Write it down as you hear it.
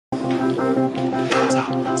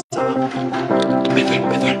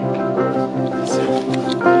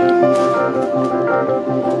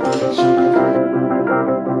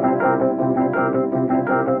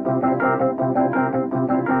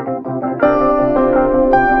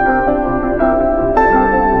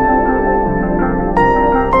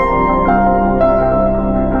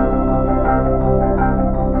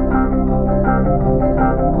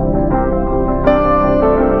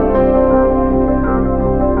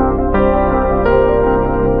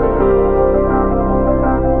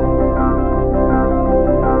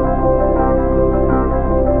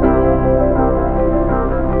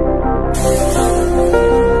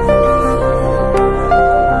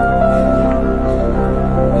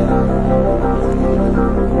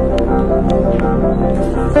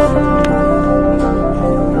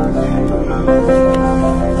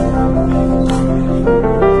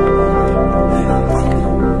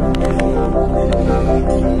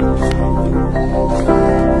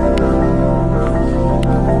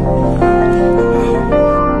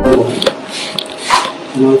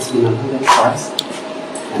It's been 100 hours,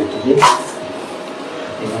 and today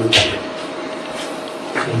they want to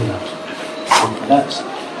clean it out. And for that,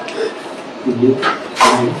 we need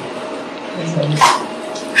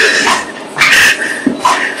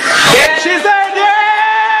She said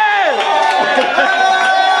yes!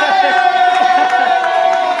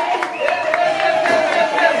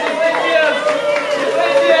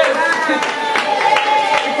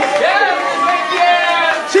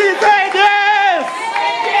 She said yes!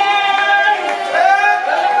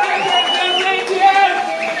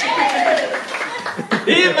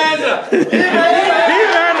 Imeenda!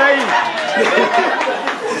 Imeenda hii!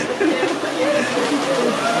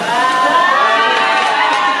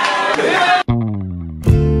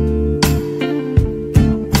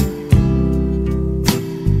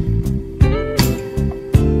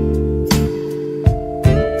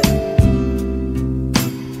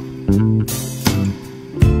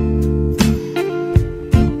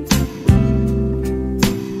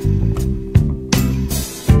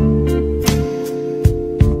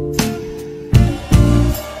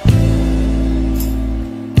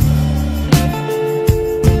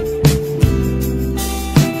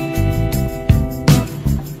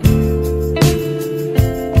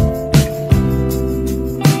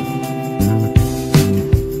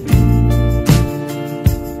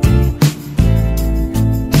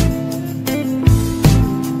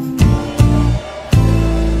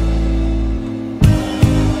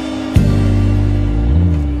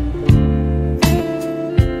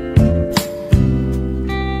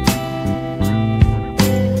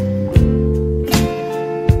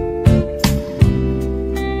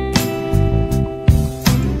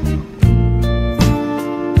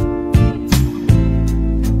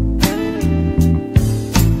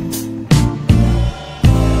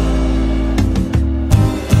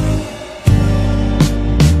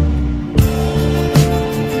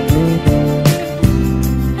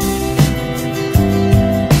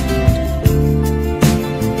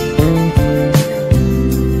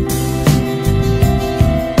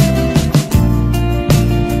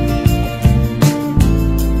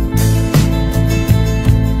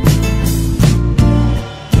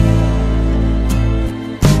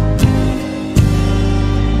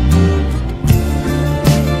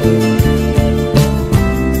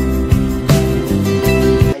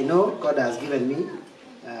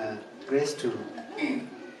 grace to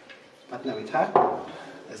partner with her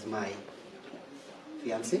as my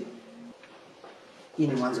fiancé. Hii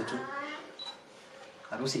ni mwanzo tu.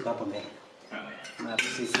 Harusi iko hapo mbele. Na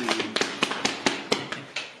harusi si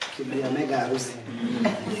mega harusi.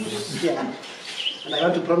 Yeah. And I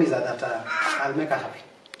want to promise her that I'll make her happy.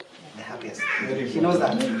 The happiest. She knows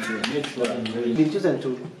that. We've been chosen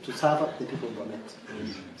to serve the people of Bomet.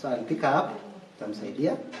 So I'll pick her up,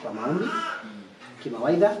 tamsaidia kwa maombi,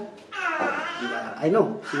 kimawaidha. I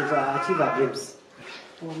know she will achieve her dreams.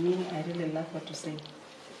 For me, I really love what to say.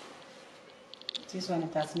 This one,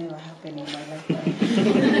 it has never happened in my life. It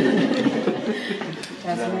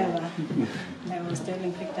has never. I was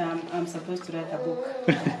telling Victor I'm supposed to write a book.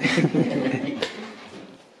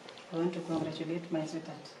 I want to congratulate my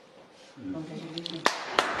sweetheart. Congratulations.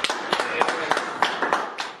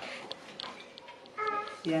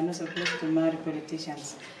 You are not supposed to marry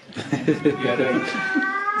politicians. You are right.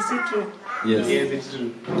 Is it true? Yes. Yes, it's true.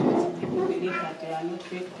 People believe that they are not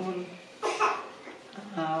faithful.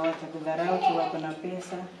 Watakudharau tu wako na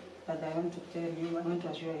pesa. But I want to tell you, I want to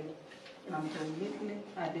assure you, I'm completely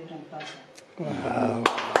a different person. Wow.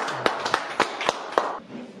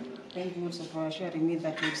 Thank you also for assuring me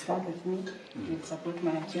that you will stand with me, you will support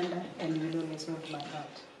my agenda, and you will always hold my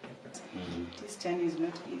heart. This journey is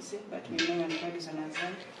not easy, but we know when God is on our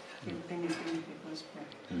side, everything is going to be possible.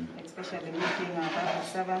 Especially me being a public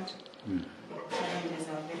servant, challenges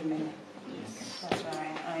are very many. But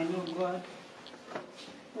I know God,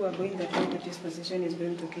 who are going that way to this position, is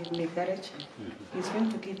going to give me courage. He's going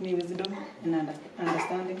to give me wisdom and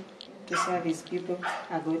understanding to serve His people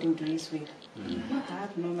according to His will. I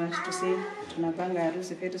have no much to say. Tunapanga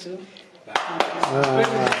harusi very soon.